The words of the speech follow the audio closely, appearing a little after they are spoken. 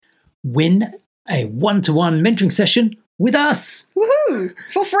win a one-to-one mentoring session with us. Woohoo!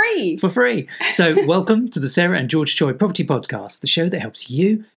 For free. For free. So welcome to the Sarah and George Choy Property Podcast, the show that helps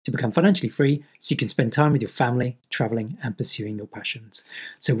you to become financially free so you can spend time with your family, traveling and pursuing your passions.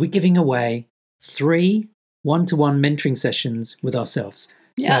 So we're giving away 3 one-to-one mentoring sessions with ourselves.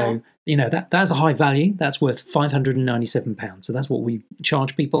 Yeah. So, that's a high value. That's worth £597. So that's what we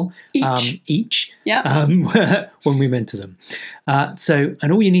charge people each when we mentor them.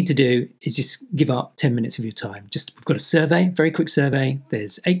 And all you need to do is just give up 10 minutes of your time. We've got a survey, very quick survey.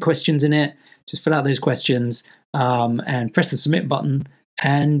 There's 8 questions in it. Just fill out those questions and press the submit button.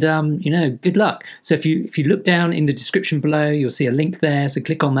 And, good luck. So if you look down in the description below, you'll see a link there. So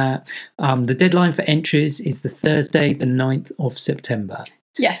click on that. The deadline for entries is the Thursday, the 9th of September.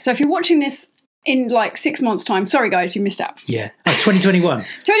 Yes. So if you're watching this in like 6 months' time, sorry, guys, you missed out. Yeah. 2021.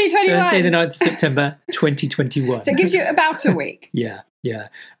 2021. Thursday, the 9th of September, 2021. So it gives you about a week. Yeah.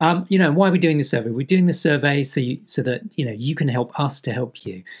 Why are we doing the survey? We're doing the survey so that you can help us to help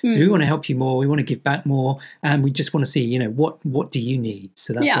you. So we want to help you more. We want to give back more, and we just want to see what do you need.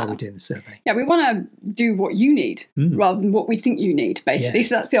 So that's why we're doing the survey. Yeah, we want to do what you need rather than what we think you need, basically. Yeah.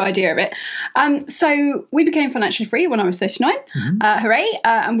 So that's the idea of it. So we became financially free when I was 39. Hooray!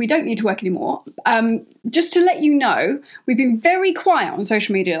 And we don't need to work anymore. Just to let you know, we've been very quiet on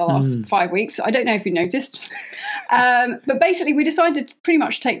social media the last 5 weeks. I don't know if you noticed, but basically we decided to pretty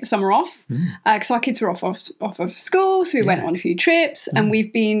much take the summer off because our kids were off of school, so we went on a few trips and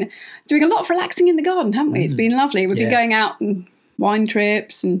we've been doing a lot of relaxing in the garden, haven't we? It's been lovely. We've been going out and wine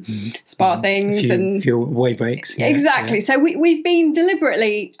trips and spa things and a few away breaks. Exactly. So we've been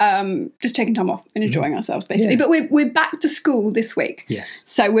deliberately just taking time off and enjoying ourselves, basically. But we're back to school this week. Yes.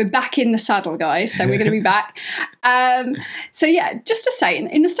 So we're back in the saddle, guys. So we're going to be back. Just to say,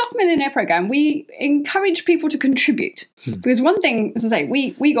 in the Staff Millionaire Programme, we encourage people to contribute. Because one thing, as I say,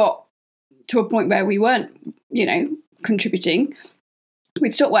 we got to a point where we weren't, contributing.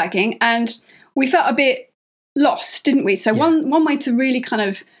 We'd stopped working and we felt a bit lost, didn't we? So one way to really kind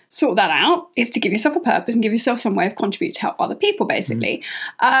of sort that out is to give yourself a purpose and give yourself some way of contributing to help other people, basically.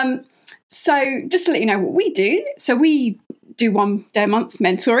 So just to let you know what we do. So we do 1 day a month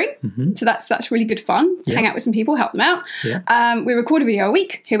mentoring. So that's really good fun. Hang out with some people, help them out. We record a video a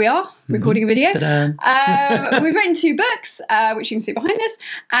week. Here we are, recording a video. We've written 2 books, which you can see behind us.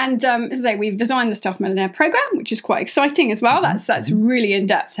 And as I say, we've designed the Staff Millionaire Programme, which is quite exciting as well. That's really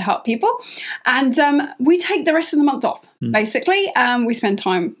in-depth to help people. And we take the rest of the month off, basically. We spend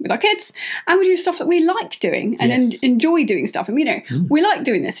time with our kids and we do stuff that we like doing and enjoy doing stuff. And, we like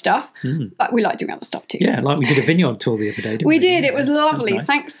doing this stuff, but we like doing other stuff too. Yeah, like we did a vineyard tour the other day, didn't we? We did. It was lovely.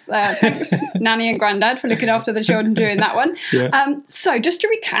 Nice. Thanks, Nanny and Grandad, for looking after the children doing that one. So just to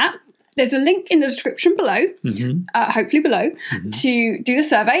recap, there's a link in the description below, hopefully below, to do the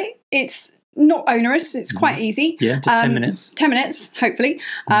survey. It's not onerous. It's quite easy. Yeah, just 10 minutes. 10 minutes, hopefully.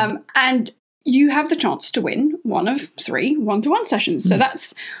 And you have the chance to win one of 3 one-to-one sessions. So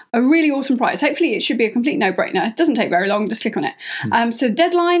that's a really awesome prize. Hopefully it should be a complete no-brainer. It doesn't take very long. Just click on it. So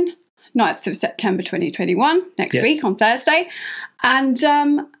deadline, 9th of September 2021, next week on Thursday. And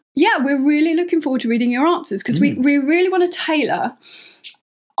we're really looking forward to reading your answers because we really want to tailor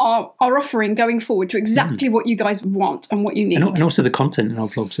our offering going forward to exactly what you guys want and what you need. And also the content in our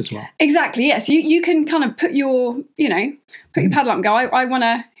vlogs as well. Exactly, yes. You can kind of put your paddle up and go, I want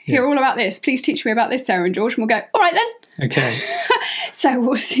to hear all about this. Please teach me about this, Sarah and George. And we'll go, all right then. Okay. So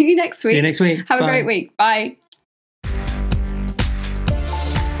we'll see you next week. See you next week. Have a great week. Bye.